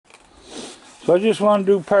So I just want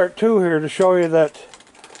to do part 2 here to show you that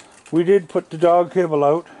we did put the dog kibble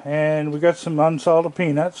out, and we got some unsalted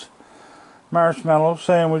peanuts, marshmallow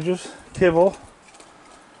sandwiches, kibble,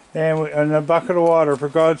 and a bucket of water. For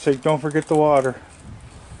God's sake, don't forget the water.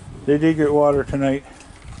 They did get water tonight,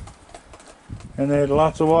 and they had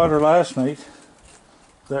lots of water last night.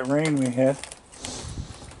 That rain we had.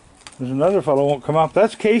 There's another fellow won't come up.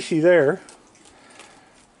 That's Casey there.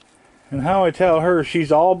 And how I tell her,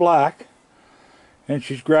 she's all black and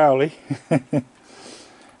she's growly.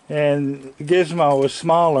 And Gizmo is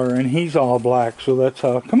smaller and he's all black, so that's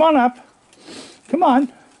how. Come on up. Come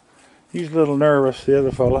on. He's a little nervous, the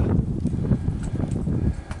other fella.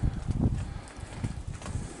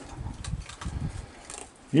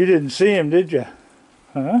 You didn't see him, did you?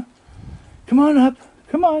 Huh? Come on up.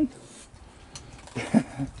 Come on.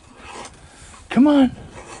 Come on.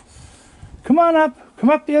 Come on up. Come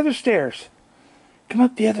up the other stairs. Come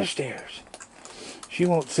up the other stairs. She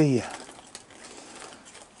won't see you.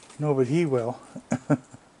 No, but he will.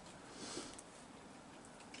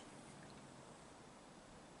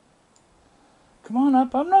 Come on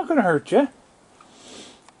up. I'm not going to hurt you.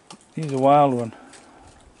 He's a wild one.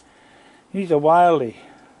 He's a wildie.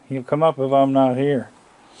 He'll come up if I'm not here.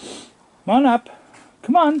 Come on up.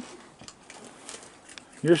 Come on.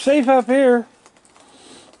 You're safe up here.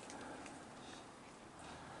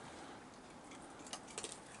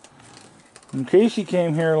 When Casey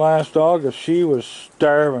came here last August, she was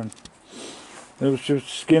starving. It was just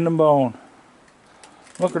skin and bone.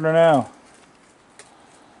 Look at her now.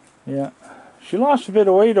 Yeah. She lost a bit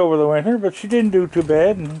of weight over the winter, but she didn't do too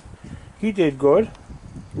bad, and he did good.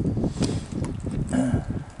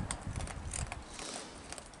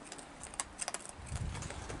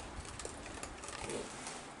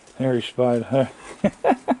 There he spied her.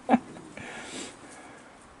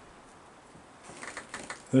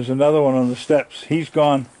 There's another one on the steps. He's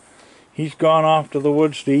gone off to the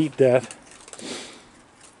woods to eat that.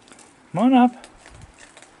 Come on up.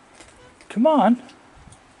 Come on.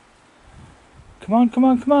 Come on, come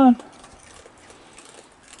on, come on.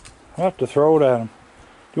 I'll have to throw it at him.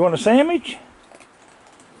 Do you want a sandwich?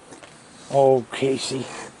 Oh, Casey.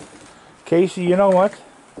 Casey, you know what?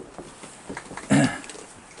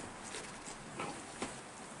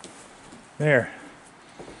 There.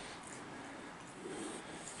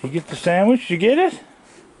 You get the sandwich? Did you get it?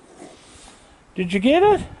 Did you get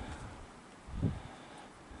it?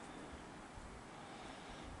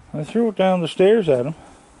 I threw it down the stairs at him.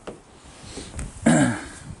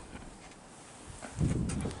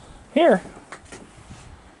 Here.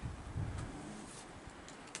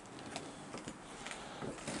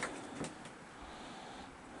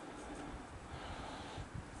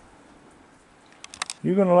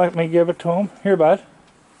 You gonna let me give it to him? Here, bud.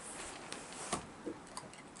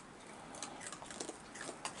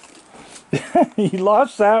 He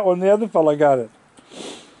lost that one. The other fella got it.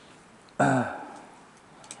 How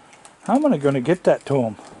am I gonna get that to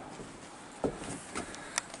him?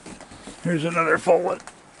 Here's another full one.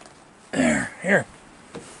 Here.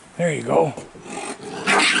 There you go.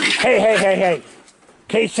 Hey, hey, hey, hey.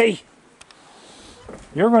 Casey.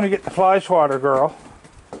 You're gonna get the fly swatter, girl.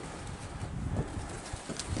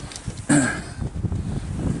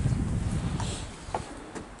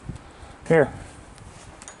 Here.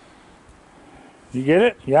 You get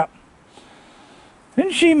it? Yep.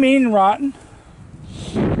 Isn't she mean and rotten?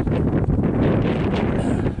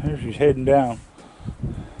 There she's heading down.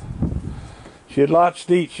 She had lots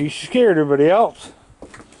to eat. She scared everybody else.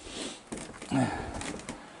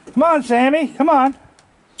 Come on, Sammy. Come on.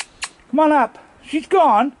 Come on up. She's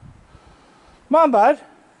gone. Come on, bud.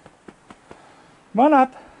 Come on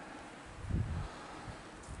up.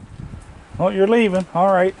 Oh, you're leaving.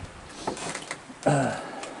 All right.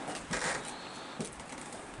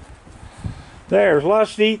 There's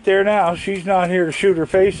lots to eat there now. She's not here to shoot her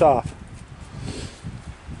face off.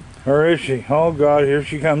 Or is she? Oh God, here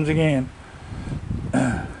she comes again.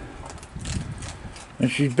 And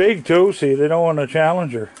she's big too, see, they don't want to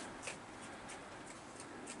challenge her.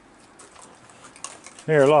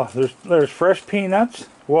 Here, look, there's fresh peanuts,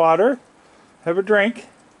 water, have a drink.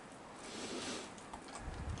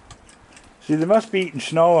 See, they must be eating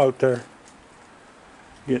snow out there.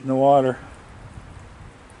 Getting the water.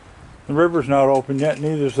 The river's not open yet,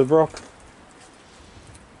 neither's the brook.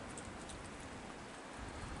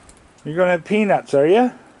 You're gonna have peanuts, are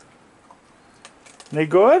you? They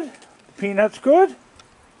good? The peanuts good?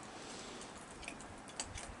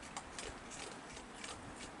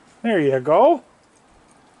 There you go.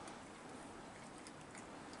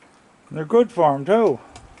 They're good for them too.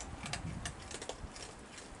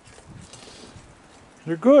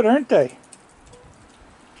 They're good, aren't they?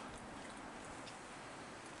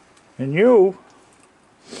 And you,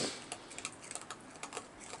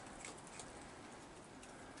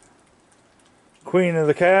 queen of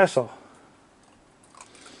the castle.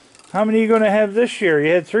 How many are you going to have this year?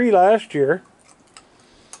 You had 3 last year.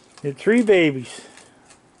 You had 3 babies.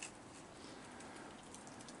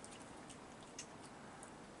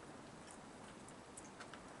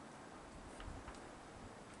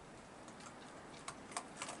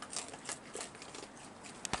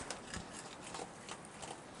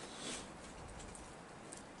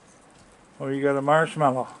 Oh, you got a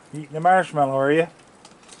marshmallow. Eating a marshmallow, are you?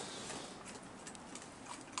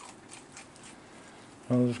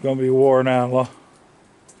 Oh, there's going to be war now, look.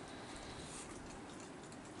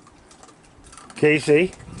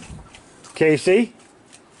 Casey? Casey?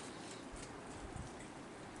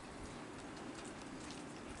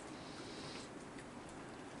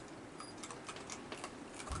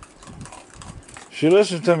 She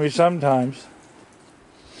listens to me sometimes.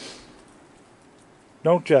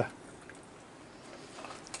 Don't ya?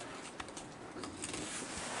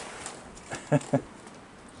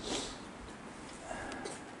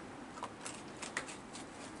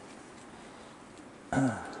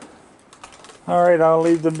 Alright, I'll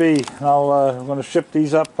leave them be. I'm going to ship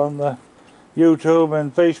these up on the YouTube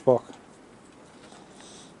and Facebook.